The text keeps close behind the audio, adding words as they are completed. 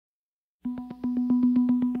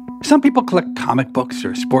Some people collect comic books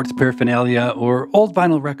or sports paraphernalia or old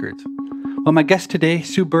vinyl records. Well, my guest today,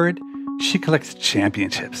 Sue Bird, she collects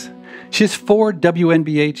championships. She has 4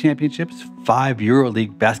 W.N.B.A. championships, 5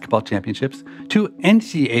 EuroLeague basketball championships, 2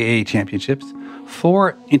 NCAA championships,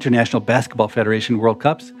 4 International Basketball Federation World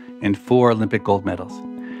Cups, and 4 Olympic gold medals.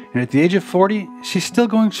 And at the age of 40, she's still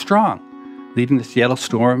going strong, leading the Seattle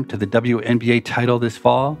Storm to the W.N.B.A. title this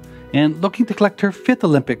fall and looking to collect her 5th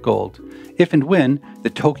Olympic gold, if and when the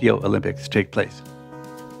Tokyo Olympics take place.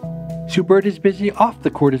 Sue Bird is busy off the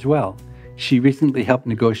court as well. She recently helped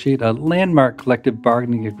negotiate a landmark collective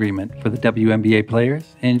bargaining agreement for the W.N.B.A.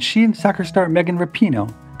 players, and she and soccer star Megan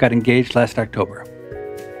Rapinoe got engaged last October.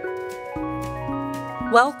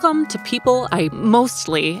 Welcome to People I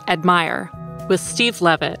Mostly Admire with Steve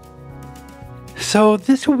Levitt. So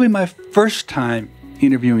this will be my first time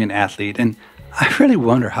interviewing an athlete, and I really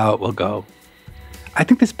wonder how it will go. I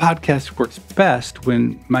think this podcast works best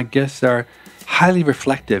when my guests are highly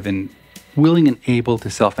reflective and willing and able to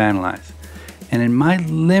self-analyze. And in my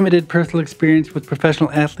limited personal experience with professional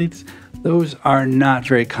athletes, those are not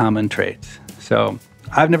very common traits. So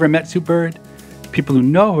I've never met Sue Bird. People who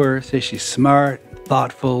know her say she's smart,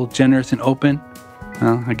 thoughtful, generous, and open.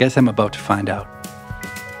 Well, I guess I'm about to find out.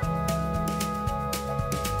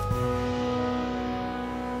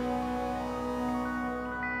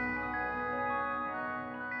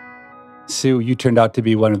 Sue, you turned out to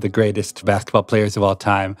be one of the greatest basketball players of all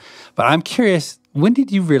time. But I'm curious, when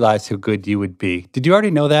did you realize how good you would be? Did you already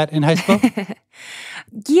know that in high school?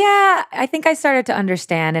 Yeah, I think I started to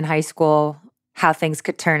understand in high school how things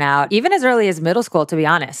could turn out, even as early as middle school, to be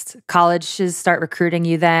honest. Colleges start recruiting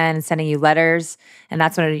you then and sending you letters, and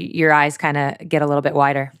that's when your eyes kind of get a little bit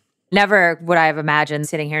wider. Never would I have imagined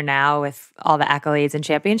sitting here now with all the accolades and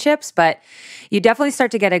championships, but you definitely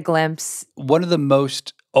start to get a glimpse. One of the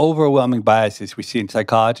most overwhelming biases we see in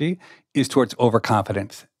psychology is towards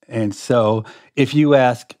overconfidence. And so if you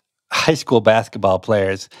ask high school basketball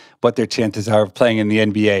players what their chances are of playing in the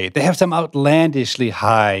NBA, they have some outlandishly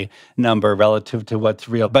high number relative to what's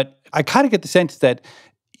real. But I kind of get the sense that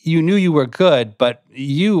you knew you were good, but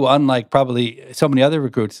you, unlike probably so many other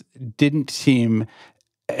recruits, didn't seem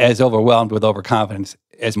as overwhelmed with overconfidence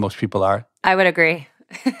as most people are. I would agree.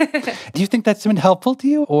 Do you think that's been helpful to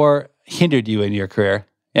you or hindered you in your career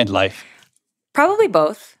and life? Probably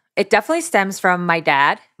both. It definitely stems from my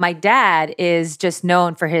dad. My dad is just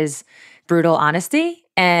known for his brutal honesty.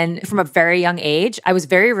 And from a very young age, I was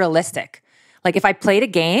very realistic. Like if I played a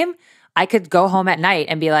game, I could go home at night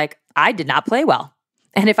and be like, I did not play well.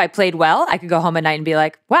 And if I played well, I could go home at night and be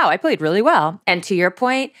like, wow, I played really well. And to your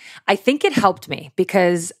point, I think it helped me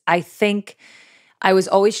because I think I was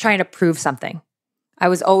always trying to prove something. I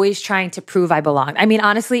was always trying to prove I belonged. I mean,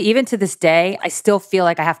 honestly, even to this day, I still feel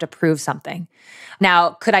like I have to prove something. Now,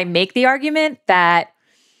 could I make the argument that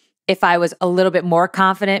if I was a little bit more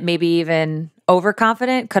confident, maybe even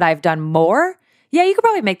overconfident, could I have done more? Yeah, you could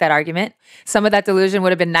probably make that argument. Some of that delusion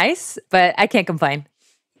would have been nice, but I can't complain.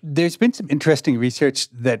 There's been some interesting research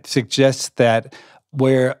that suggests that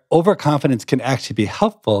where overconfidence can actually be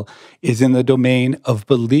helpful is in the domain of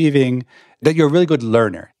believing that you're a really good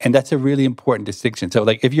learner. And that's a really important distinction. So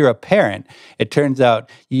like if you're a parent, it turns out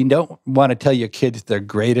you don't want to tell your kids they're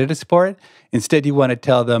great at a sport. Instead, you want to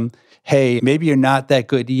tell them, hey, maybe you're not that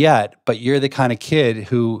good yet, but you're the kind of kid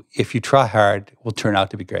who, if you try hard, will turn out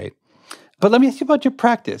to be great. But let me ask you about your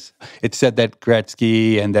practice. It's said that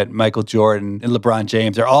Gretzky and that Michael Jordan and LeBron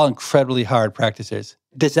James are all incredibly hard practicers.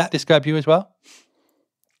 Does that describe you as well?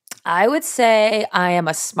 I would say I am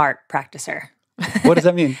a smart practicer. What does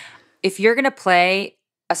that mean? If you're going to play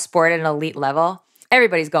a sport at an elite level,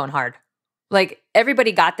 everybody's going hard. Like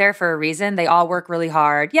everybody got there for a reason. They all work really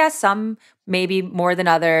hard. Yes, some maybe more than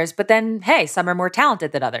others, but then, hey, some are more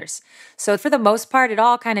talented than others. So for the most part, it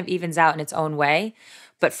all kind of evens out in its own way.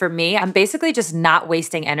 But for me, I'm basically just not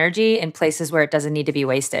wasting energy in places where it doesn't need to be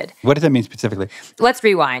wasted. What does that mean specifically? Let's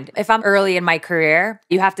rewind. If I'm early in my career,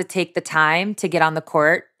 you have to take the time to get on the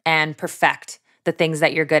court and perfect the things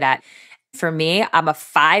that you're good at. For me, I'm a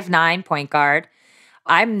 5'9" point guard.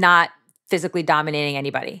 I'm not physically dominating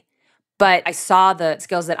anybody, but I saw the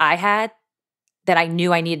skills that I had that I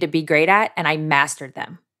knew I needed to be great at, and I mastered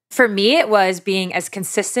them. For me, it was being as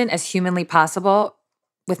consistent as humanly possible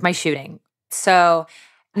with my shooting. So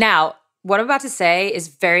now, what I'm about to say is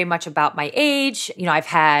very much about my age. You know, I've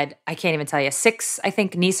had, I can't even tell you, 6, I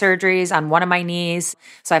think, knee surgeries on one of my knees.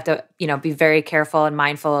 So I have to, be very careful and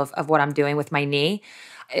mindful of what I'm doing with my knee.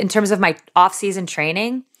 In terms of my off-season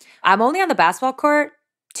training, I'm only on the basketball court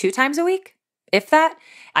 2 times a week, if that.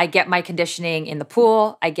 I get my conditioning in the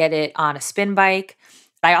pool. I get it on a spin bike.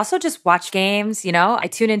 I also just watch games, I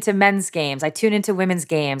tune into men's games. I tune into women's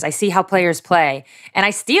games. I see how players play and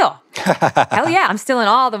I steal. Hell yeah, I'm stealing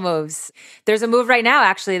all the moves. There's a move right now,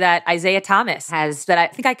 actually, that Isaiah Thomas has that I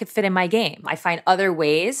think I could fit in my game. I find other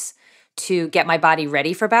ways to get my body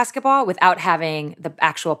ready for basketball without having the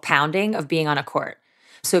actual pounding of being on a court.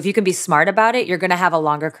 So if you can be smart about it, you're going to have a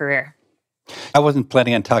longer career. I wasn't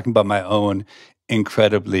planning on talking about my own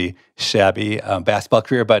incredibly shabby basketball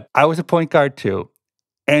career, but I was a point guard too.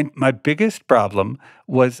 And my biggest problem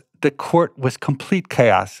was the court was complete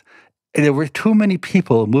chaos. There were too many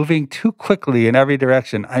people moving too quickly in every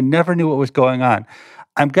direction. I never knew what was going on.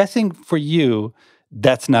 I'm guessing for you,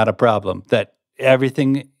 that's not a problem, that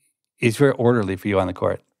everything is very orderly for you on the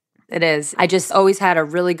court. It is. I just always had a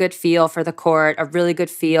really good feel for the court, a really good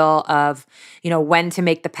feel of, when to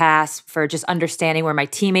make the pass, for just understanding where my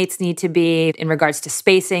teammates need to be in regards to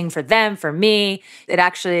spacing for them, for me. It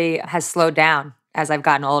actually has slowed down as I've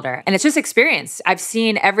gotten older. And it's just experience. I've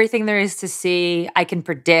seen everything there is to see. I can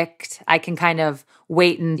predict. I can kind of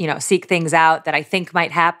wait and, seek things out that I think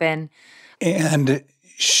might happen. And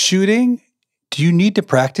shooting, do you need to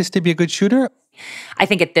practice to be a good shooter? I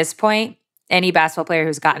think at this point, any basketball player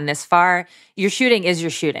who's gotten this far, your shooting is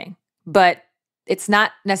your shooting. But it's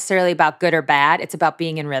not necessarily about good or bad. It's about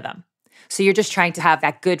being in rhythm. So you're just trying to have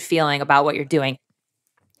that good feeling about what you're doing.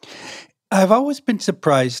 I've always been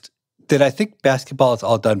surprised that I think basketball is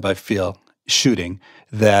all done by feel, shooting,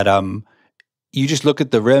 that you just look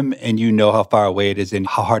at the rim and you know how far away it is and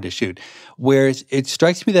how hard to shoot. Whereas it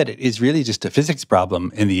strikes me that it is really just a physics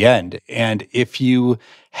problem in the end. And if you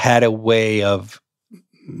had a way of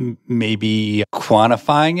maybe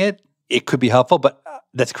quantifying it, it could be helpful, but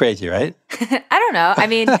that's crazy, right? I don't know. I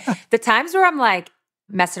mean, the times where I'm like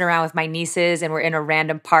messing around with my nieces and we're in a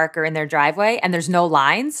random park or in their driveway and there's no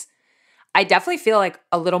lines, I definitely feel like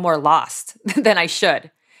a little more lost than I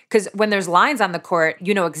should. Because when there's lines on the court,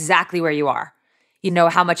 you know exactly where you are. You know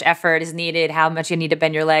how much effort is needed, how much you need to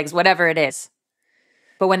bend your legs, whatever it is.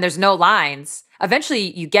 But when there's no lines,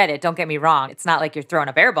 eventually you get it. Don't get me wrong. It's not like you're throwing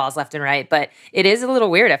up air balls left and right, but it is a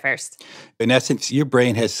little weird at first. In essence, your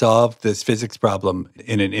brain has solved this physics problem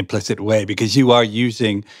in an implicit way because you are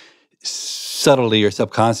using subtly or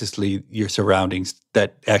subconsciously your surroundings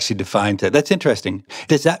that actually defines it. That's interesting.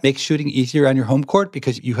 Does that make shooting easier on your home court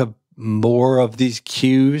because you have more of these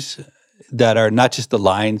cues that are not just the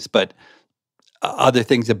lines, but other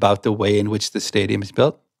things about the way in which the stadium is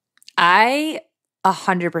built? I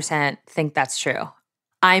 100% think that's true.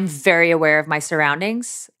 I'm very aware of my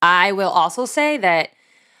surroundings. I will also say that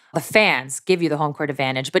the fans give you the home court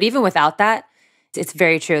advantage, but even without that, it's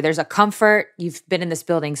very true. There's a comfort. You've been in this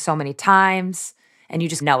building so many times, and you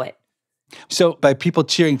just know it. So by people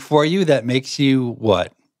cheering for you, that makes you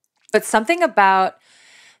what? But something about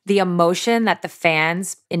the emotion that the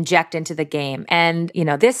fans inject into the game. And,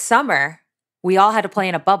 this summer, we all had to play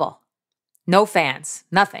in a bubble. No fans,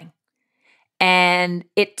 nothing. And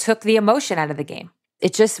it took the emotion out of the game.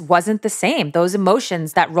 It just wasn't the same. Those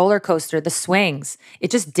emotions, that roller coaster, the swings,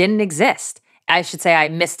 it just didn't exist. I should say I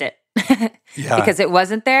missed it. Yeah. Because it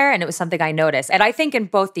wasn't there and it was something I noticed. And I think in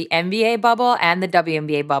both the NBA bubble and the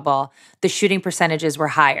W.N.B.A bubble, the shooting percentages were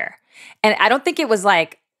higher. And I don't think it was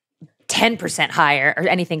like 10% higher or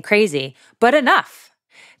anything crazy, but enough.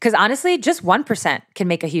 Because honestly, just 1% can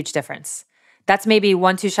make a huge difference. That's maybe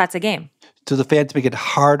 1-2 shots a game. So the fans make it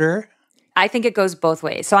harder? I think it goes both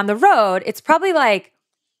ways. So on the road, it's probably like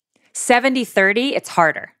 70-30, it's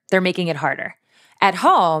harder. They're making it harder. At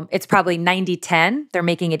home, it's probably 90-10. They're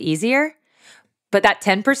making it easier. But that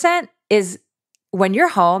 10% is when you're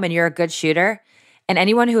home and you're a good shooter, and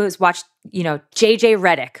anyone who has watched, J.J.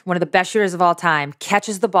 Redick, one of the best shooters of all time,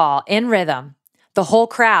 catches the ball in rhythm, the whole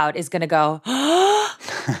crowd is going to go,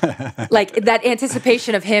 like that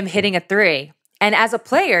anticipation of him hitting a three. And as a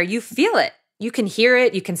player, you feel it. You can hear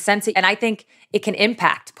it. You can sense it. And I think it can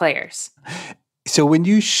impact players. So when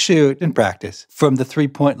you shoot in practice from the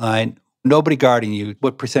three-point line, nobody guarding you,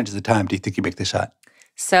 what percentage of the time do you think you make the shot?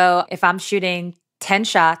 So if I'm shooting 10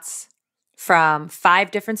 shots from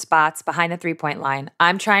 5 different spots behind the three-point line,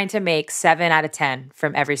 I'm trying to make 7 out of 10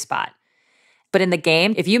 from every spot. But in the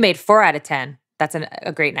game, if you made 4 out of 10, that's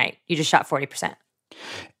a great night. You just shot 40%.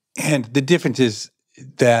 And the difference is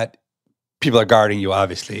that people are guarding you,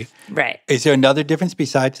 obviously. Right. Is there another difference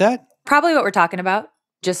besides that? Probably what we're talking about.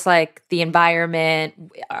 Just like the environment.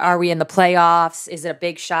 Are we in the playoffs? Is it a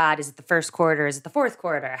big shot? Is it the first quarter? Is it the fourth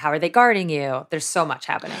quarter? How are they guarding you? There's so much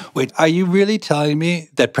happening. Wait, are you really telling me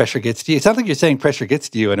that pressure gets to you? It sounds like you're saying pressure gets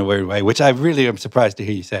to you in a weird way, which I really am surprised to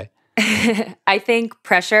hear you say. I think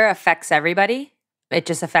pressure affects everybody. It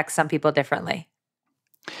just affects some people differently.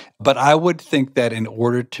 But I would think that in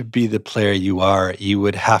order to be the player you are, you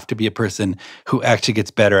would have to be a person who actually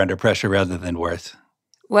gets better under pressure rather than worse.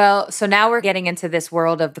 Well, so now we're getting into this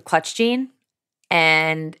world of the clutch gene.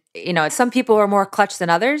 And, some people are more clutch than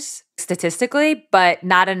others statistically, but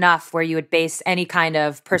not enough where you would base any kind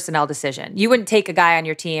of personnel decision. You wouldn't take a guy on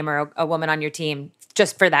your team or a woman on your team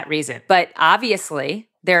just for that reason. But obviously,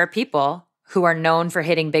 there are people who are known for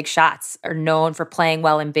hitting big shots or known for playing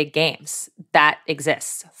well in big games. That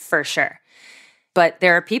exists for sure. But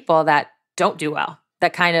there are people that don't do well,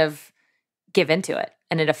 that kind of give into it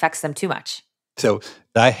and it affects them too much. So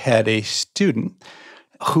I had a student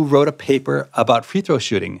who wrote a paper about free throw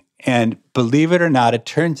shooting. And believe it or not, it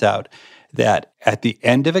turns out that at the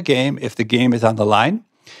end of a game, if the game is on the line,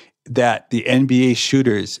 that the NBA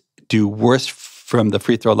shooters do worse from the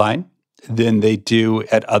free throw line than they do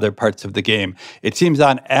at other parts of the game. It seems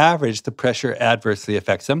on average, the pressure adversely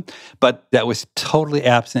affects them, but that was totally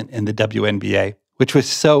absent in the W.N.B.A., which was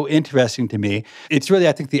so interesting to me. It's really,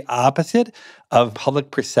 I think, the opposite of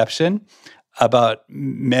public perception about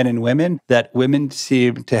men and women, that women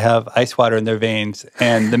seem to have ice water in their veins,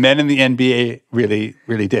 and the men in the NBA really,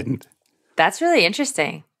 really didn't. That's really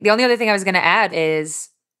interesting. The only other thing I was going to add is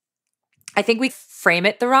I think we frame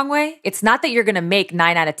it the wrong way. It's not that you're going to make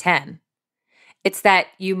 9 out of 10. It's that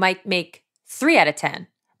you might make 3 out of 10,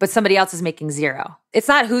 but somebody else is making 0. It's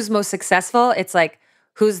not who's most successful. It's like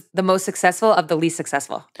who's the most successful of the least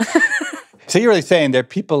successful. So you're really saying there are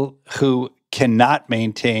people who cannot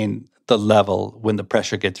maintain the level when the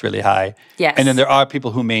pressure gets really high. Yes. And then there are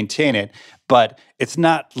people who maintain it, but it's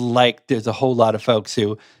not like there's a whole lot of folks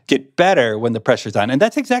who get better when the pressure's on. And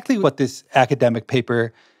that's exactly what this academic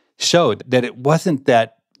paper showed, that it wasn't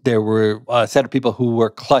that there were a set of people who were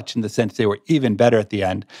clutch in the sense they were even better at the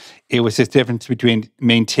end. It was this difference between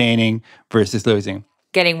maintaining versus losing.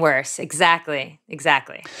 Getting worse. Exactly.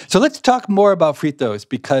 So let's talk more about free throws,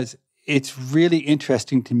 because it's really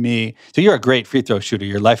interesting to me. So you're a great free throw shooter.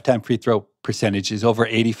 Your lifetime free throw percentage is over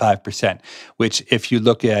 85%, which if you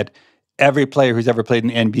look at every player who's ever played in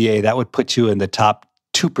the NBA, that would put you in the top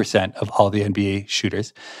 2% of all the NBA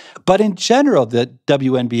shooters. But in general, the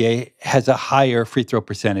W.N.B.A. has a higher free throw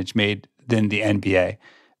percentage made than the NBA.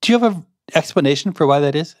 Do you have an explanation for why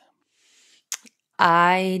that is?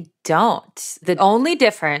 I don't. The only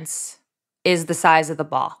difference is the size of the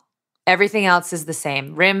ball. Everything else is the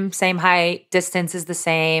same. Rim, same height, distance is the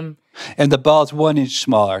same. And the ball's 1 inch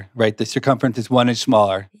smaller, right? The circumference is 1 inch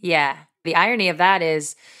smaller. Yeah. The irony of that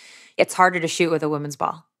is it's harder to shoot with a women's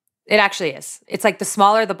ball. It actually is. It's like the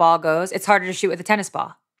smaller the ball goes, it's harder to shoot with a tennis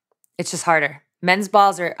ball. It's just harder. Men's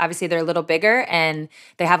balls are, obviously, they're a little bigger and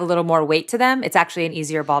they have a little more weight to them. It's actually an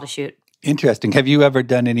easier ball to shoot. Interesting. Have you ever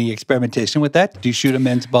done any experimentation with that? Do you shoot a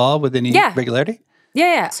men's ball with any regularity?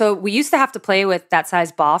 Yeah. So we used to have to play with that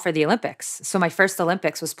size ball for the Olympics. So my first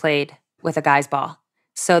Olympics was played with a guy's ball.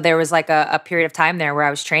 So there was like a period of time there where I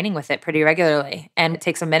was training with it pretty regularly. And it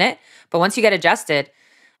takes a minute. But once you get adjusted,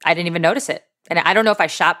 I didn't even notice it. And I don't know if I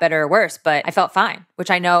shot better or worse, but I felt fine,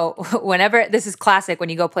 which I know whenever, this is classic when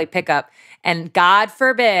you go play pickup, and God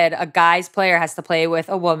forbid a guy's player has to play with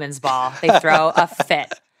a woman's ball. They throw a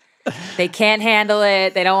fit. They can't handle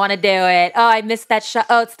it. They don't want to do it. Oh, I missed that shot.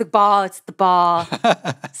 Oh, it's the ball.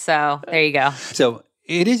 So there you go. So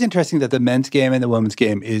it is interesting that the men's game and the women's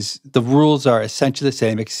game the rules are essentially the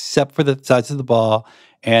same, except for the size of the ball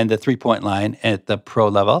and the three-point line at the pro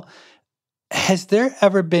level. Has there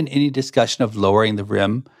ever been any discussion of lowering the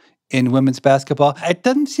rim in women's basketball? It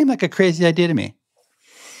doesn't seem like a crazy idea to me.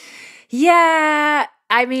 Yeah.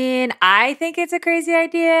 I mean, I think it's a crazy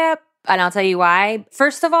idea, and I'll tell you why.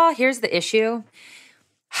 First of all, here's the issue.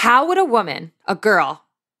 How would a woman, a girl,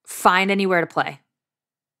 find anywhere to play?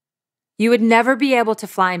 You would never be able to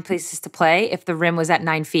find places to play if the rim was at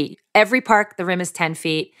 9 feet. Every park, the rim is 10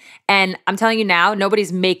 feet. And I'm telling you now,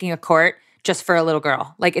 nobody's making a court just for a little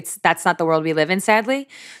girl. That's not the world we live in, sadly.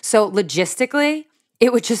 So logistically,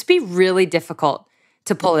 it would just be really difficult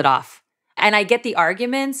to pull it off. And I get the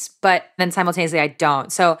arguments, but then simultaneously I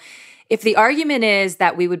don't. So if the argument is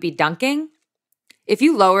that we would be dunking, if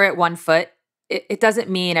you lower it 1 foot, it doesn't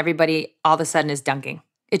mean everybody all of a sudden is dunking.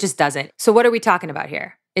 It just doesn't. So what are we talking about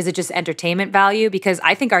here? Is it just entertainment value? Because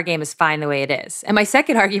I think our game is fine the way it is. And my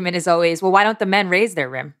second argument is always, well, why don't the men raise their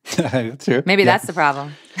rim? That's true. Maybe that's the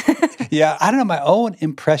problem. Yeah, I don't know. My own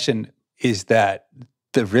impression is that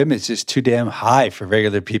the rim is just too damn high for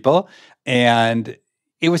regular people. And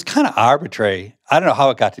it was kind of arbitrary. I don't know how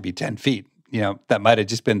it got to be 10 feet. That might have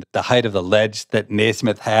just been the height of the ledge that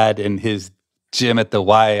Naismith had in his gym at the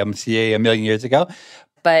YMCA a million years ago.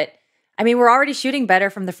 But, I mean, we're already shooting better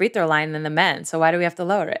from the free throw line than the men. So why do we have to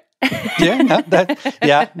lower it?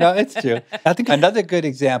 No, it's true. I think another good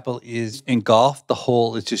example is in golf, the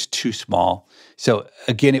hole is just too small. So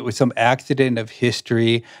again, it was some accident of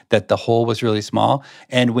history that the hole was really small.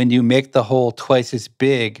 And when you make the hole twice as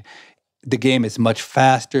big, the game is much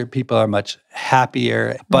faster. People are much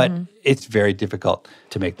happier, but it's very difficult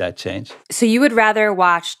to make that change. So you would rather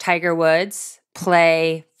watch Tiger Woods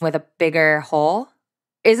play with a bigger hole?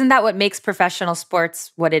 Isn't that what makes professional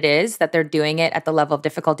sports what it is, that they're doing it at the level of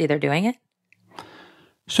difficulty they're doing it?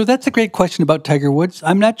 So that's a great question about Tiger Woods.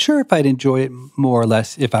 I'm not sure if I'd enjoy it more or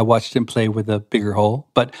less if I watched him play with a bigger hole.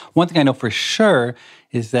 But one thing I know for sure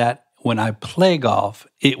is that when I play golf,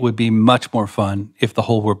 it would be much more fun if the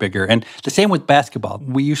hole were bigger. And the same with basketball.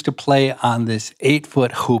 We used to play on this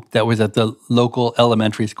 8-foot hoop that was at the local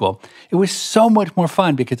elementary school. It was so much more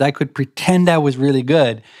fun because I could pretend I was really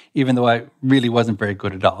good, even though I really wasn't very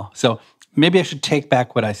good at all. So maybe I should take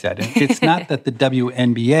back what I said. It's not that the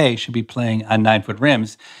W.N.B.A. should be playing on 9-foot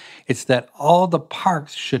rims. It's that all the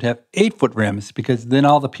parks should have 8-foot rims, because then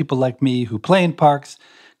all the people like me who play in parks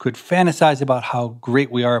could fantasize about how great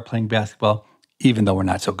we are at playing basketball, even though we're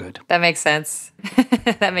not so good. That makes sense.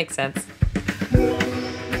 That makes sense.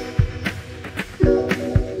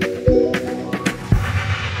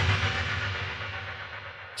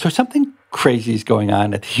 So something crazy is going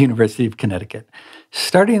on at the University of Connecticut.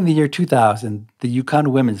 Starting in the year 2000, the UConn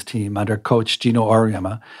women's team under coach Gino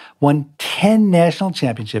Auriemma won 10 national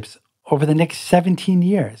championships over the next 17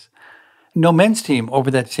 years. No men's team over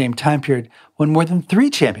that same time period won more than 3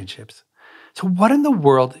 championships. So what in the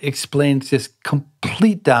world explains this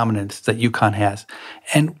complete dominance that UConn has?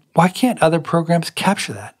 And why can't other programs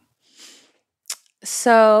capture that?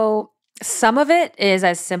 So some of it is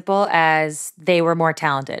as simple as they were more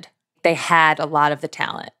talented. They had a lot of the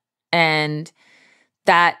talent. And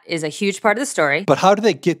that is a huge part of the story. But how do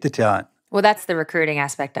they get the talent? Well, that's the recruiting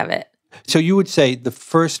aspect of it. So you would say the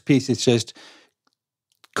first piece is just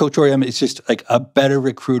Coach Auriemma is just like a better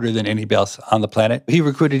recruiter than anybody else on the planet. He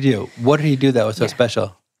recruited you. What did he do that was so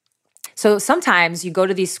special? So sometimes you go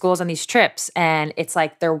to these schools on these trips and it's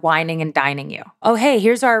like they're wining and dining you. Oh, hey,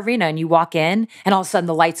 here's our arena. And you walk in and all of a sudden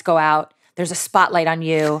the lights go out. There's a spotlight on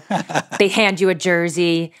you. They hand you a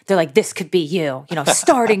jersey. They're like, this could be you,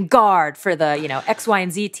 starting guard for the, X, Y,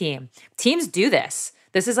 and Z team. Teams do this.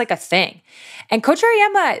 This is like a thing. And Coach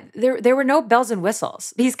Auriemma, there were no bells and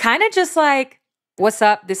whistles. He's kind of just like, what's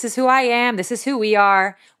up? This is who I am. This is who we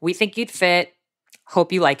are. We think you'd fit.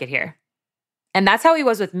 Hope you like it here. And that's how he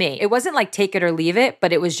was with me. It wasn't like take it or leave it,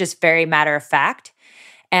 but it was just very matter of fact.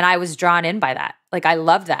 And I was drawn in by that. Like, I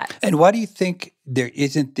love that. And why do you think there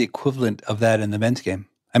isn't the equivalent of that in the men's game?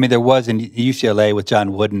 I mean, there was in UCLA with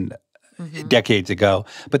John Wooden decades ago,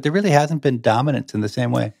 but there really hasn't been dominance in the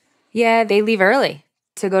same way. Yeah, they leave early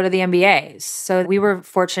to go to the NBA. So we were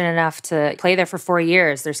fortunate enough to play there for 4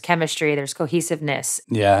 years. There's chemistry, there's cohesiveness.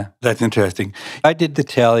 Yeah, that's interesting. I did the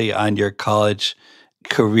tally on your college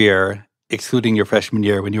career, excluding your freshman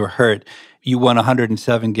year when you were hurt. You won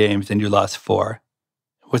 107 games and you lost 4.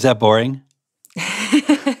 Was that boring?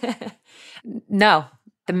 No.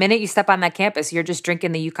 The minute you step on that campus, you're just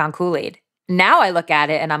drinking the UConn Kool-Aid. Now I look at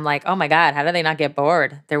it and I'm like, oh my God, how do they not get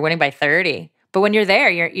bored? They're winning by 30. But when you're there,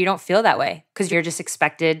 you don't feel that way because you're just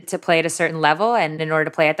expected to play at a certain level. And in order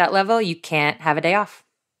to play at that level, you can't have a day off.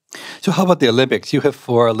 So how about the Olympics? You have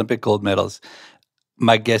 4 Olympic gold medals.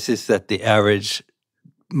 My guess is that the average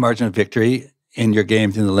margin of victory in your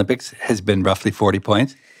games in the Olympics has been roughly 40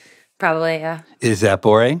 points. Probably, yeah. Is that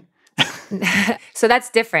boring? So that's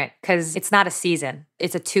different because it's not a season.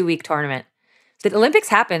 It's a 2-week tournament. The Olympics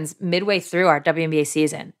happens midway through our W.N.B.A.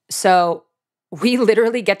 season. So we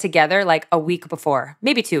literally get together like a week before,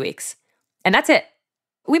 maybe 2 weeks. And that's it.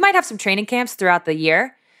 We might have some training camps throughout the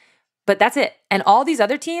year, but that's it. And all these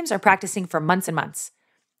other teams are practicing for months and months.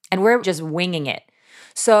 And we're just winging it.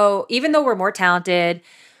 So even though we're more talented,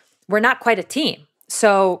 we're not quite a team.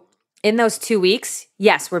 So in those 2 weeks,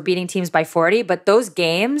 yes, we're beating teams by 40, but those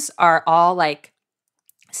games are all like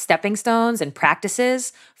stepping stones and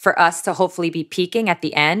practices for us to hopefully be peaking at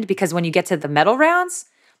the end, because when you get to the medal rounds,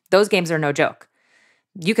 those games are no joke.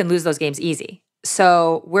 You can lose those games easy.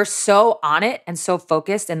 So we're so on it and so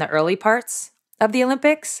focused in the early parts of the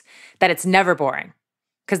Olympics that it's never boring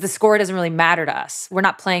because the score doesn't really matter to us. We're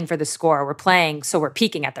not playing for the score. We're playing so we're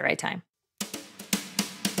peaking at the right time.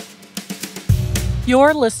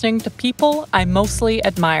 You're listening to People I Mostly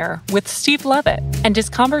Admire with Steve Levitt and his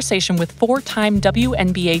conversation with 4-time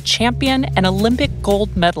W.N.B.A. champion and Olympic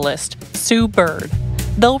gold medalist, Sue Bird.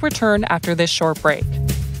 They'll return after this short break.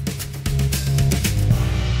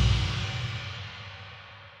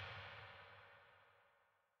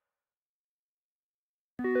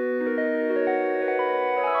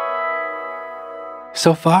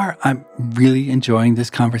 So far, I'm really enjoying this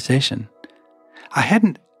conversation. I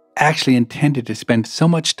hadn't actually intended to spend so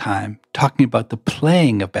much time talking about the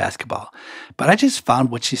playing of basketball, but I just found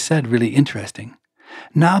what she said really interesting.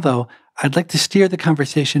 Now, though, I'd like to steer the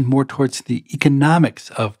conversation more towards the economics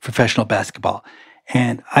of professional basketball,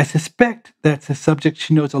 and I suspect that's a subject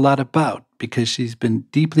she knows a lot about because she's been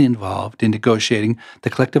deeply involved in negotiating the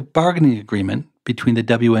collective bargaining agreement between the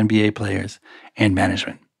WNBA players and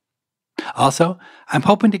management. Also, I'm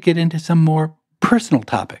hoping to get into some more personal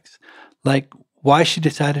topics, like why she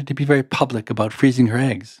decided to be very public about freezing her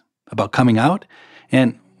eggs, about coming out,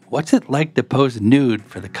 and what's it like to pose nude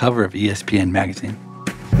for the cover of ESPN magazine.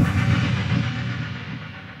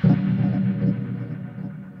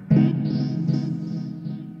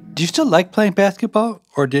 Do you still like playing basketball,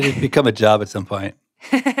 or did it become a job at some point?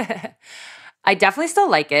 I definitely still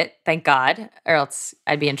like it, thank God, or else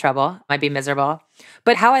I'd be in trouble. I'd be miserable.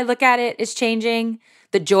 But how I look at it is changing.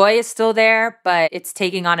 The joy is still there, but it's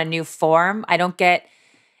taking on a new form. I don't get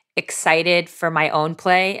excited for my own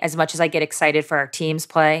play as much as I get excited for our team's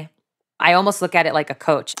play. I almost look at it like a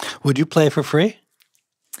coach. Would you play for free?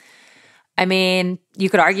 I mean,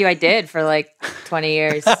 you could argue I did for like 20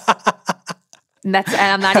 years. And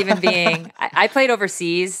I'm not even being, I played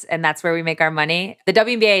overseas and that's where we make our money. The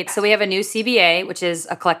W.N.B.A, so we have a new CBA, which is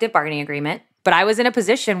a collective bargaining agreement. But I was in a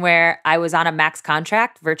position where I was on a max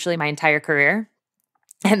contract virtually my entire career.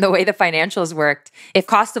 And the way the financials worked, if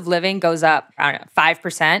cost of living goes up, I don't know,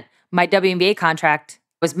 5%, my W.N.B.A contract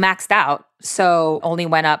was maxed out, so only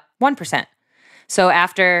went up 1%. So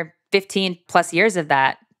after 15 plus years of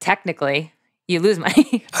that, technically, you lose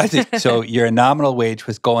money. I think so. Your nominal wage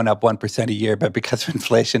was going up 1% a year, but because of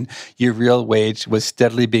inflation, your real wage was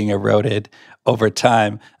steadily being eroded over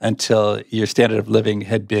time until your standard of living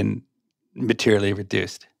had been materially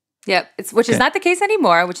reduced. Yep, which is not the case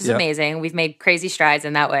anymore, which is amazing. We've made crazy strides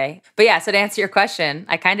in that way. But yeah, so to answer your question,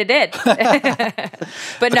 I kind of did.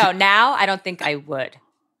 But no, now I don't think I would.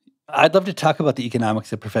 I'd love to talk about the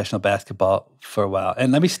economics of professional basketball for a while.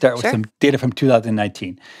 And let me start with some data from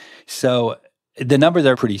 2019. So the numbers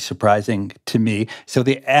are pretty surprising to me. So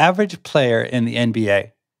the average player in the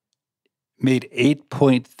NBA made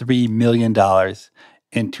 $8.3 million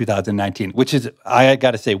in 2019, which is, I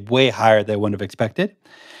got to say, way higher than I would have expected.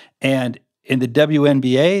 And in the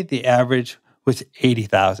WNBA, the average was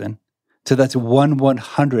 $80,000. So that's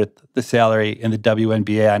 1/100th the salary in the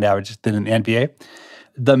WNBA on average than in the NBA.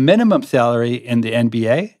 The minimum salary in the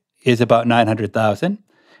NBA is about $900,000,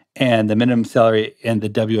 and the minimum salary in the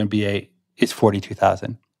WNBA is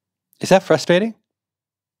 $42,000. Is that frustrating?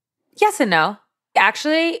 Yes and no.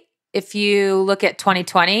 Actually, if you look at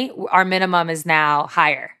 2020, our minimum is now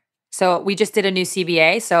higher. So we just did a new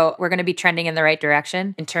CBA, so we're going to be trending in the right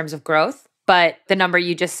direction in terms of growth. But the number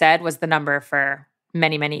you just said was the number for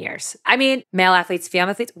many, many years. I mean, male athletes, female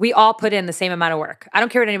athletes, we all put in the same amount of work. I don't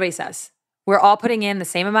care what anybody says. We're all putting in the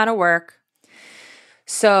same amount of work.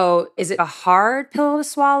 So is it a hard pill to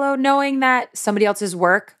swallow knowing that somebody else's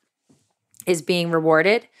work is being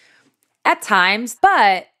rewarded? At times,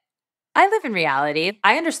 but I live in reality.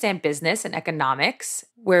 I understand business and economics.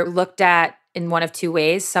 We're looked at in one of two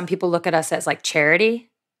ways. Some people look at us as like charity,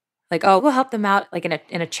 like, oh, we'll help them out like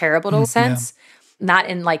in a charitable sense, not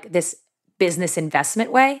in like this business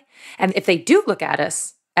investment way. And if they do look at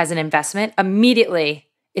us as an investment, immediately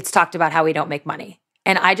it's talked about how we don't make money.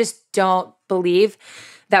 And I just don't believe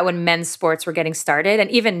that when men's sports were getting started,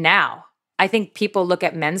 and even now, I think people look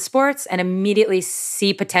at men's sports and immediately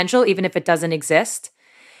see potential, even if it doesn't exist.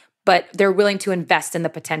 But they're willing to invest in the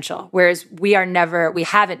potential. Whereas we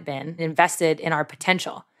haven't been invested in our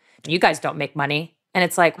potential. You guys don't make money. And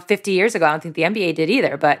it's like 50 years ago, I don't think the NBA did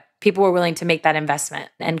either, but people were willing to make that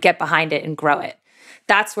investment and get behind it and grow it.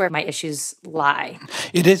 That's where my issues lie.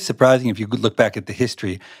 It is surprising if you look back at the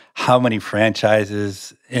history, how many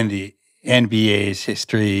franchises in the NBA's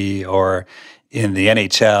history or in the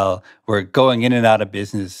NHL were going in and out of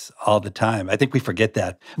business all the time. I think we forget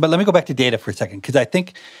that. But let me go back to data for a second, because I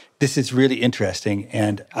think this is really interesting,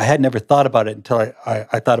 and I had never thought about it until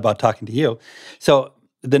I thought about talking to you. So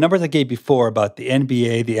the numbers I gave before about the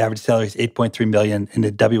NBA, the average salary is $8.3 million. In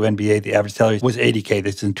the WNBA, the average salary was $80K.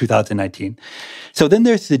 This is in 2019. So then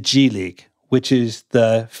there's the G League, which is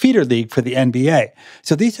the feeder league for the NBA.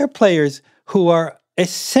 So these are players who are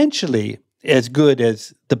essentially as good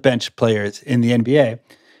as the bench players in the NBA.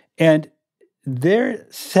 And their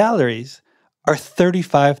salaries are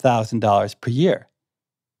 $35,000 per year.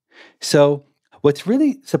 So what's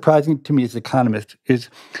really surprising to me as an economist is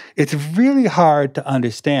it's really hard to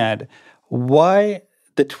understand why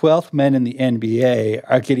the 12th men in the NBA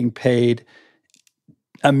are getting paid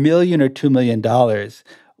 $1 million or $2 million,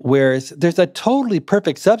 whereas there's a totally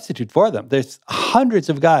perfect substitute for them. There's hundreds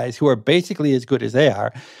of guys who are basically as good as they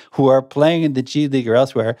are, who are playing in the G League or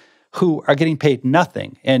elsewhere, who are getting paid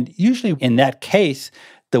nothing. And usually in that case,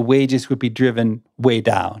 the wages would be driven way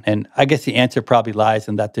down. And I guess the answer probably lies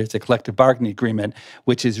in that there's a collective bargaining agreement,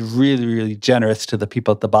 which is really, really generous to the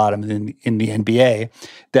people at the bottom in the NBA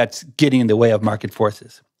that's getting in the way of market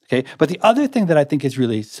forces. Okay. But the other thing that I think is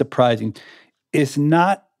really surprising is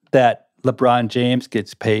not that LeBron James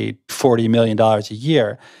gets paid $40 million a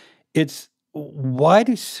year. It's why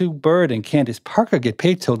do Sue Bird and Candace Parker get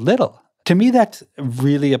paid so little? To me, that's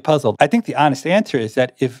really a puzzle. I think the honest answer is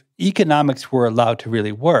that if economics were allowed to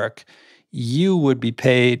really work, you would be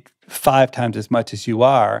paid 5 times as much as you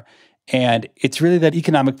are. And it's really that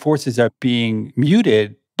economic forces are being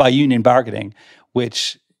muted by union bargaining,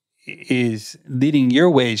 which is leading your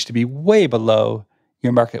wage to be way below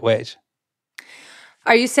your market wage.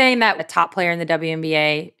 Are you saying that a top player in the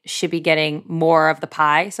WNBA should be getting more of the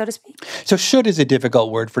pie, so to speak? So should is a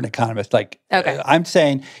difficult word for an economist. I'm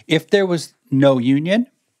saying if there was no union,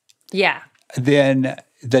 then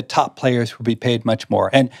the top players would be paid much more.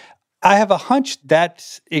 And I have a hunch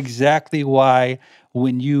that's exactly why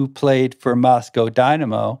when you played for Moscow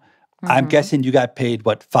Dynamo, I'm guessing you got paid,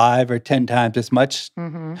 5 or 10 times as much?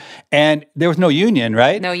 And there was no union,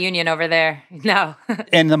 right? No union over there. No.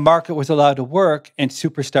 And the market was allowed to work, and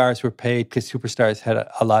superstars were paid because superstars had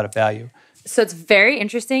a lot of value. So it's very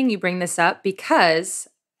interesting you bring this up because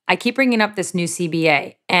I keep bringing up this new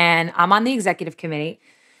CBA, and I'm on the executive committee,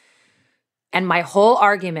 and my whole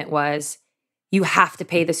argument was you have to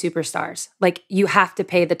pay the superstars. You have to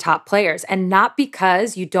pay the top players, and not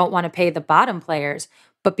because you don't want to pay the bottom players,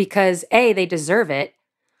 but because A, they deserve it,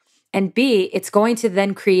 and B, it's going to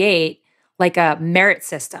then create a merit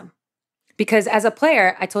system. Because as a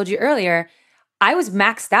player, I told you earlier, I was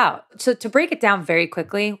maxed out. So to break it down very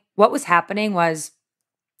quickly, what was happening was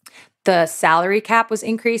the salary cap was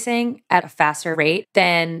increasing at a faster rate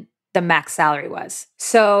than the max salary was.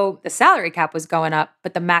 So the salary cap was going up,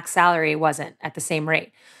 but the max salary wasn't at the same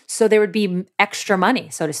rate. So there would be extra money,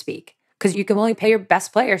 so to speak, because you can only pay your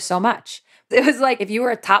best player so much. It was like if you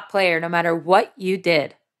were a top player, no matter what you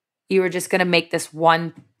did, you were just going to make this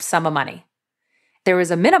one sum of money. There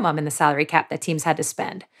was a minimum in the salary cap that teams had to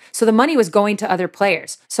spend. So the money was going to other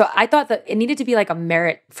players. So I thought that it needed to be a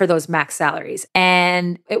merit for those max salaries.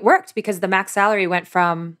 And it worked because the max salary went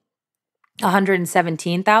from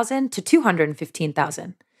 $117,000 to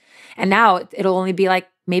 $215,000. And now it'll only be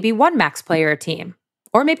maybe one max player a team,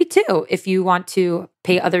 or maybe 2 if you want to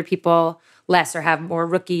pay other people less or have more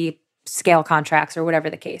rookie scale contracts or whatever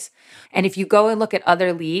the case. And if you go and look at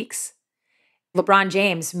other leagues, LeBron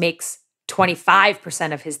James makes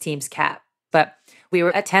 25% of his team's cap, but we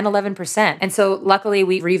were at 10, 11%. And so luckily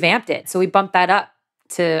we revamped it. So we bumped that up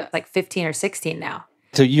to 15 or 16 now.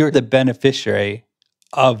 So you're the beneficiary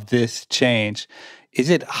of this change. Is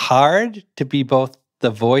it hard to be both the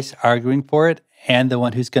voice arguing for it and the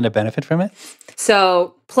one who's going to benefit from it?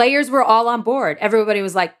 So players were all on board. Everybody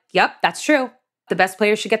was like, yep, that's true. The best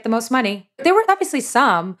players should get the most money. There were obviously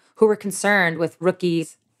some who were concerned with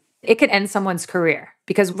rookies. It could end someone's career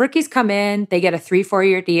because rookies come in, they get a 3-4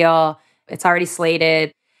 year deal. It's already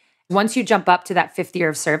slated. Once you jump up to that 5th year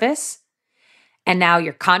of service and now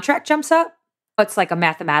your contract jumps up, it's like a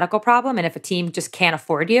mathematical problem. And if a team just can't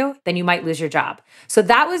afford you, then you might lose your job. So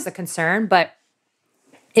that was a concern, but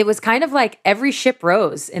it was kind of like every ship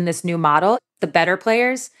rose in this new model. The better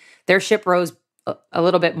players, their ship rose a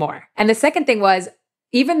little bit more. And the second thing was,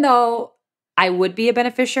 even though I would be a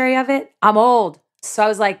beneficiary of it, I'm old. So I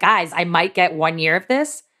was like, guys, I might get 1 year of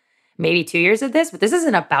this, maybe 2 years of this, but this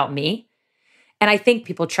isn't about me. And I think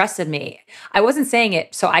people trusted me. I wasn't saying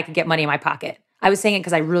it so I could get money in my pocket. I was saying it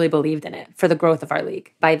because I really believed in it for the growth of our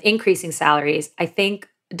league. By increasing salaries, I think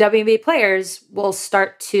WNBA players will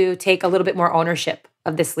start to take a little bit more ownership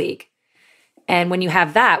of this league. And when you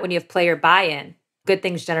have that, when you have player buy-in, good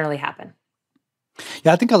things generally happen.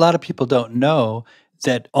 Yeah, I think a lot of people don't know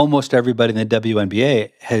that almost everybody in the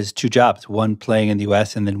WNBA has 2 jobs, one playing in the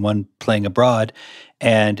U.S. and then one playing abroad,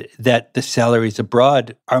 and that the salaries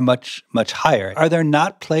abroad are much, much higher. Are there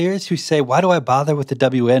not players who say, why do I bother with the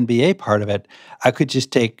WNBA part of it? I could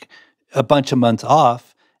just take a bunch of months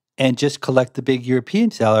off and just collect the big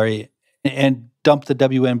European salary and dump the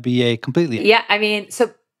WNBA completely. Yeah, I mean,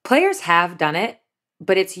 so players have done it,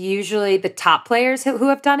 but it's usually the top players who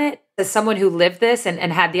have done it. As someone who lived this and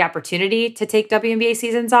had the opportunity to take WNBA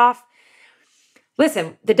seasons off,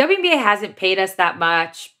 listen, the WNBA hasn't paid us that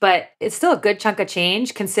much, but it's still a good chunk of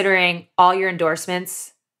change considering all your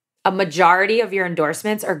endorsements. A majority of your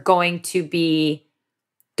endorsements are going to be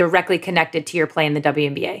directly connected to your play in the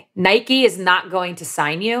WNBA. Nike is not going to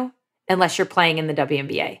sign you unless you're playing in the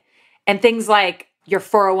WNBA. And things like your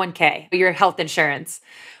 401k, your health insurance.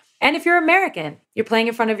 And if you're American, you're playing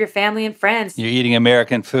in front of your family and friends. You're eating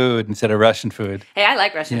American food instead of Russian food. Hey, I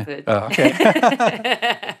like Russian food. Oh,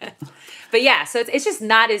 okay. But yeah, so it's just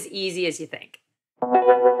not as easy as you think.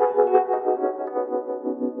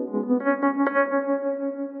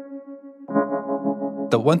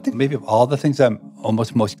 The one thing, maybe of all the things I'm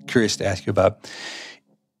almost most curious to ask you about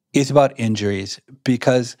is about injuries,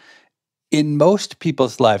 because in most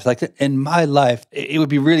people's lives, like in my life, it would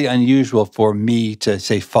be really unusual for me to,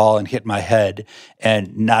 say, fall and hit my head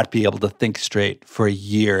and not be able to think straight for a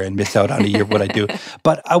year and miss out on a year of what I do.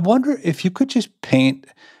 But I wonder if you could just paint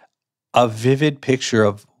a vivid picture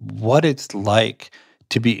of what it's like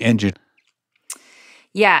to be injured.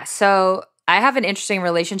 Yeah, so I have an interesting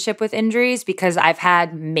relationship with injuries because I've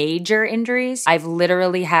had major injuries. I've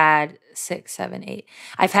literally had 6, 7, 8.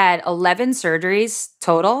 I've had 11 surgeries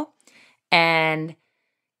total. And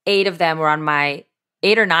 8 of them were on my,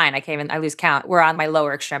 8 or 9, I lose count, were on my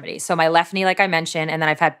lower extremity. So my left knee, like I mentioned, and then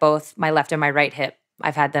I've had both my left and my right hip.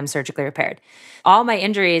 I've had them surgically repaired. All my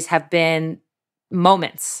injuries have been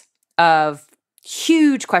moments of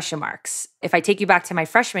huge question marks. If I take you back to my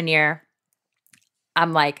freshman year,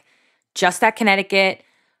 I'm like, just at Connecticut,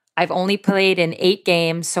 I've only played in 8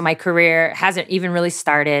 games, so my career hasn't even really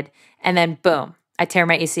started. And then boom, I tear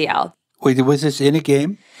my ACL. Wait, was this in a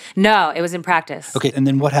game? No, it was in practice. Okay, and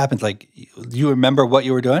then what happened? Like, do you remember what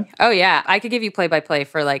you were doing? Oh, yeah. I could give you play-by-play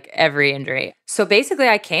for like every injury. So basically,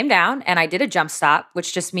 I came down and I did a jump stop,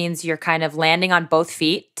 which just means you're kind of landing on both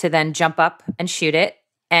feet to then jump up and shoot it.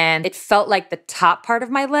 And it felt like the top part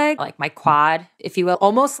of my leg, like my quad, if you will,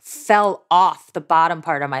 almost fell off the bottom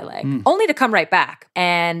part of my leg, only to come right back.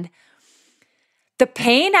 And the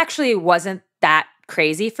pain actually wasn't that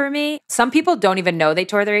crazy for me. Some people don't even know they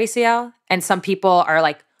tore their ACL, and some people are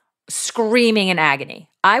like screaming in agony.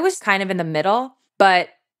 I was kind of in the middle, but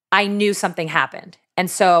I knew something happened. And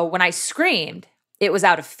so when I screamed, it was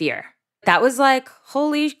out of fear. That was like,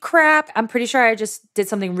 holy crap, I'm pretty sure I just did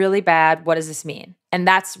something really bad. What does this mean? And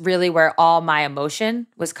that's really where all my emotion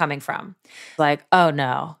was coming from. Like, oh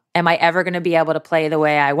no, am I ever going to be able to play the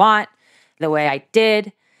way I want, the way I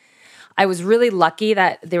did? I was really lucky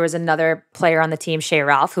that there was another player on the team, Shea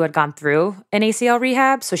Ralph, who had gone through an ACL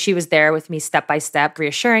rehab. So she was there with me step by step,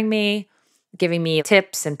 reassuring me, giving me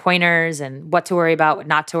tips and pointers and what to worry about, what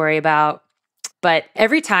not to worry about. But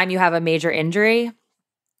every time you have a major injury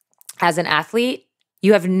as an athlete,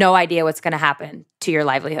 you have no idea what's going to happen to your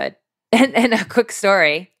livelihood. And a quick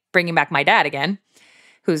story, bringing back my dad again,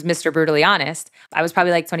 who's Mr. Brutally Honest. I was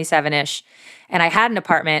probably like 27-ish, and I had an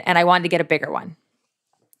apartment, and I wanted to get a bigger one.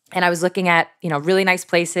 And I was looking at, really nice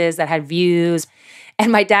places that had views.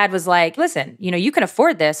 And my dad was like, listen, you can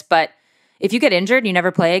afford this, but if you get injured and you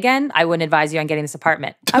never play again, I wouldn't advise you on getting this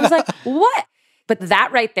apartment. I was like, what? But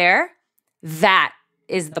that right there, that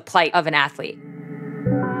is the plight of an athlete.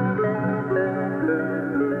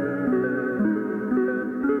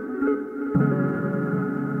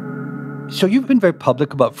 So you've been very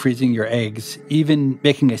public about freezing your eggs, even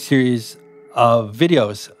making a series of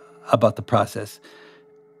videos about the process.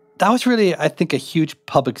 That was really, I think, a huge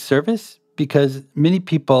public service because many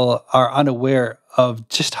people are unaware of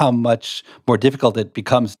just how much more difficult it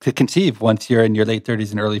becomes to conceive once you're in your late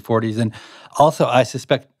 30s and early 40s. And also, I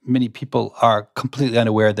suspect many people are completely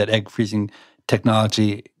unaware that egg freezing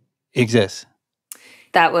technology exists.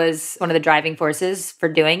 That was one of the driving forces for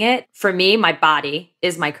doing it. For me, my body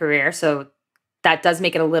is my career, so that does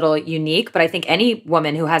make it a little unique. But I think any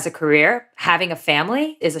woman who has a career, having a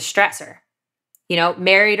family is a stressor.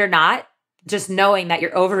 Married or not, just knowing that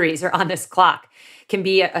your ovaries are on this clock can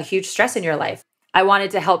be a huge stress in your life. I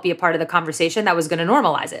wanted to help be a part of the conversation that was going to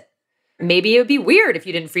normalize it. Maybe it would be weird if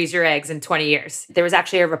you didn't freeze your eggs in 20 years. There was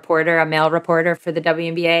actually a male reporter for the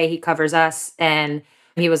W.N.B.A. He covers us, and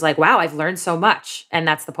he was like, wow, I've learned so much. And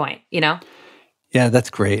that's the point, Yeah, that's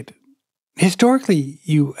great. Historically,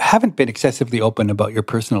 you haven't been excessively open about your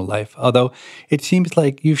personal life, although it seems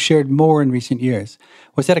like you've shared more in recent years.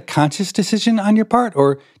 Was that a conscious decision on your part,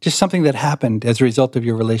 or just something that happened as a result of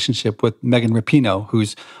your relationship with Megan Rapinoe,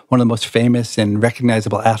 who's one of the most famous and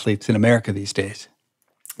recognizable athletes in America these days?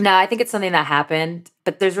 No, I think it's something that happened,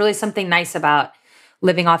 but there's really something nice about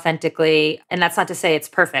living authentically. And that's not to say it's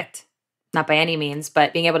perfect. Not by any means,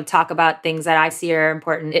 but being able to talk about things that I see are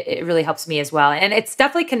important, it really helps me as well. And it's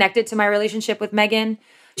definitely connected to my relationship with Megan.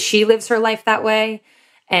 She lives her life that way.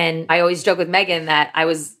 And I always joke with Megan that I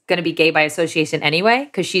was going to be gay by association anyway,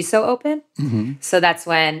 because she's so open. Mm-hmm. So that's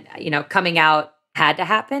when, coming out had to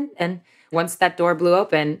happen. And once that door blew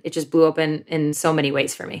open, it just blew open in so many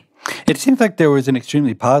ways for me. It seems like there was an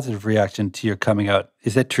extremely positive reaction to your coming out.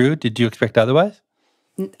 Is that true? Did you expect otherwise?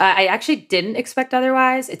 I actually didn't expect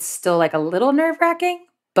otherwise. It's still like a little nerve-wracking,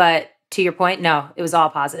 but to your point, no, it was all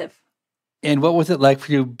positive. And what was it like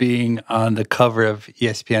for you being on the cover of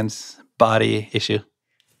ESPN's Body issue?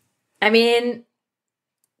 I mean,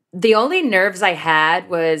 the only nerves I had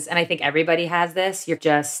was, and I think everybody has this, you're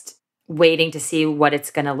just waiting to see what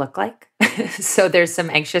it's going to look like. So there's some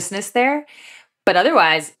anxiousness there. But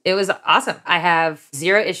otherwise, it was awesome. I have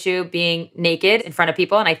zero issue being naked in front of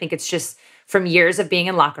people. And I think it's just from years of being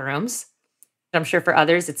in locker rooms. I'm sure for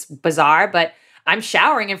others it's bizarre, but I'm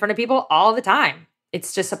showering in front of people all the time.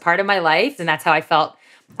 It's just a part of my life. And that's how I felt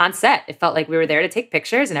on set. It felt like we were there to take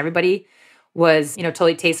pictures and everybody was,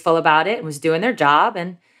 totally tasteful about it and was doing their job.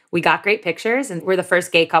 And we got great pictures and we're the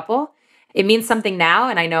first gay couple. It means something now.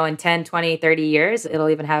 And I know in 10, 20, 30 years, it'll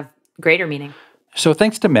even have greater meaning. So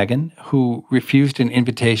thanks to Meghan, who refused an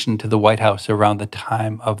invitation to the White House around the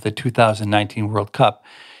time of the 2019 World Cup,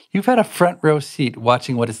 you've had a front row seat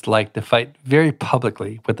watching what it's like to fight very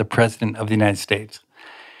publicly with the President of the United States.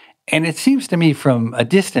 And it seems to me from a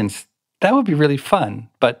distance, that would be really fun.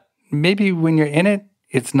 But maybe when you're in it,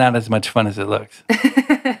 it's not as much fun as it looks.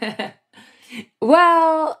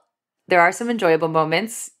 Well, there are some enjoyable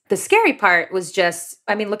moments. The scary part was just,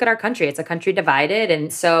 look at our country. It's a country divided.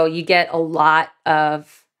 And so you get a lot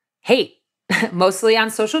of hate, mostly on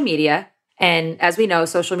social media. And as we know,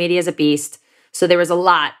 social media is a beast. So there was a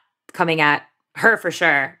lot coming at her for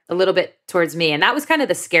sure, a little bit towards me. And that was kind of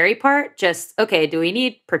the scary part. Just, okay, do we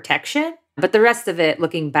need protection? But the rest of it,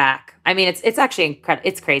 looking back, it's actually incredible.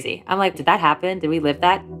 It's crazy. I'm like, did that happen? Did we live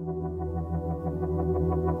that?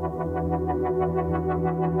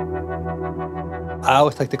 I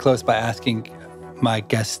always like to close by asking my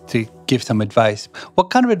guests to give some advice.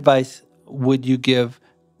 What kind of advice would you give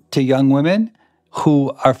to young women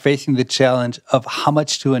who are facing the challenge of how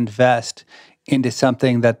much to invest into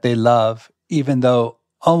something that they love, even though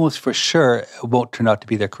almost for sure it won't turn out to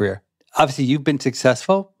be their career? Obviously, you've been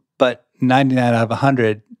successful, but 99 out of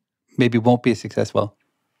 100 maybe won't be successful.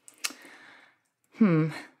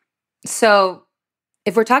 So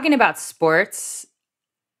if we're talking about sports,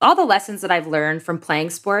 all the lessons that I've learned from playing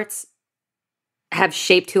sports have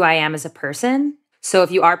shaped who I am as a person. So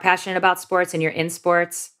if you are passionate about sports and you're in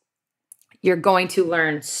sports, you're going to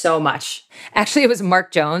learn so much. Actually, it was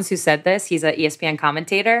Mark Jones who said this. He's an ESPN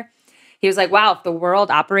commentator. He was like, wow, if the world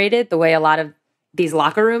operated the way a lot of these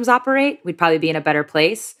locker rooms operate, we'd probably be in a better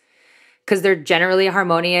place because they're generally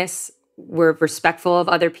harmonious. We're respectful of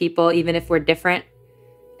other people, even if we're different.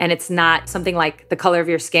 And it's not something like the color of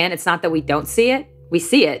your skin. It's not that we don't see it. We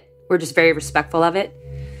see it. We're just very respectful of it.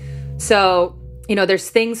 So, there's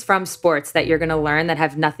things from sports that you're going to learn that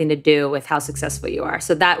have nothing to do with how successful you are.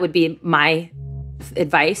 So that would be my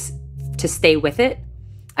advice, to stay with it.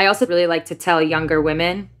 I also really like to tell younger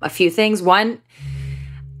women a few things. One,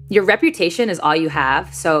 your reputation is all you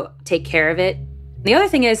have, so take care of it. The other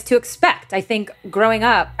thing is to expect. I think growing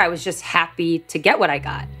up, I was just happy to get what I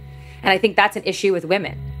got. And I think that's an issue with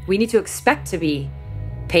women. We need to expect to be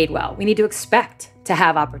paid well. We need to expect to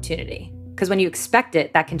have opportunity. Because when you expect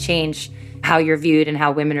it, that can change how you're viewed and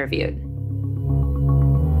how women are viewed.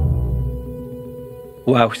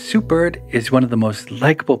 Wow, Sue Bird is one of the most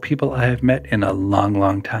likable people I have met in a long,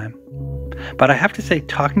 long time. But I have to say,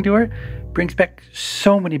 talking to her brings back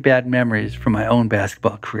so many bad memories from my own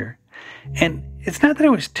basketball career. And it's not that I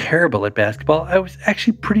was terrible at basketball. I was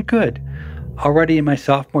actually pretty good. Already in my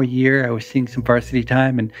sophomore year, I was seeing some varsity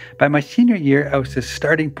time, and by my senior year, I was the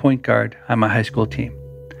starting point guard on my high school team.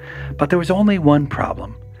 But there was only one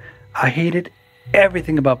problem. I hated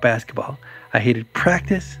everything about basketball. I hated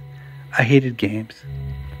practice. I hated games.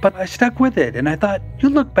 But I stuck with it, and I thought,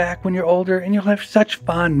 you'll look back when you're older, and you'll have such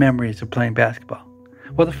fond memories of playing basketball.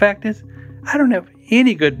 Well, the fact is, I don't have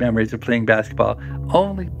any good memories of playing basketball,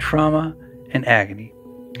 only trauma and agony.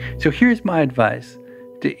 So here's my advice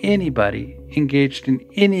to anybody engaged in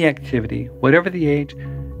any activity, whatever the age,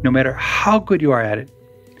 no matter how good you are at it.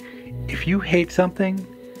 If you hate something,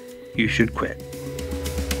 you should quit.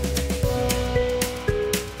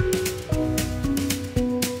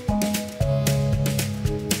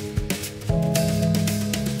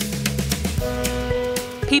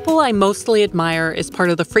 People I Mostly Admire is part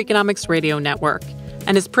of the Freakonomics Radio Network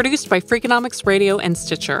and is produced by Freakonomics Radio and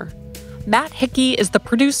Stitcher. Matt Hickey is the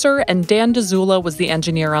producer and Dan DeZula was the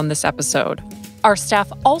engineer on this episode. Our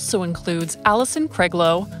staff also includes Allison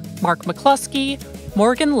Craiglow, Mark McCluskey,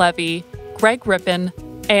 Morgan Levy, Greg Rippin,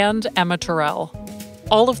 and Emma Terrell.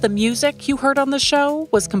 All of the music you heard on the show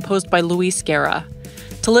was composed by Luis Guerra.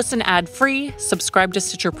 To listen ad-free, subscribe to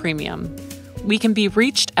Stitcher Premium. We can be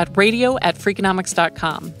reached at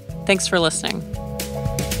radio@freakonomics.com. Thanks for listening.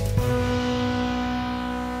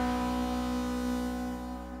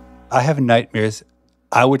 I have nightmares,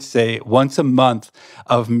 I would say, once a month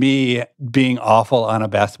of me being awful on a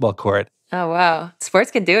basketball court. Oh, wow.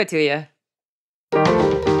 Sports can do it to you.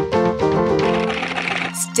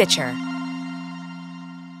 Stitcher.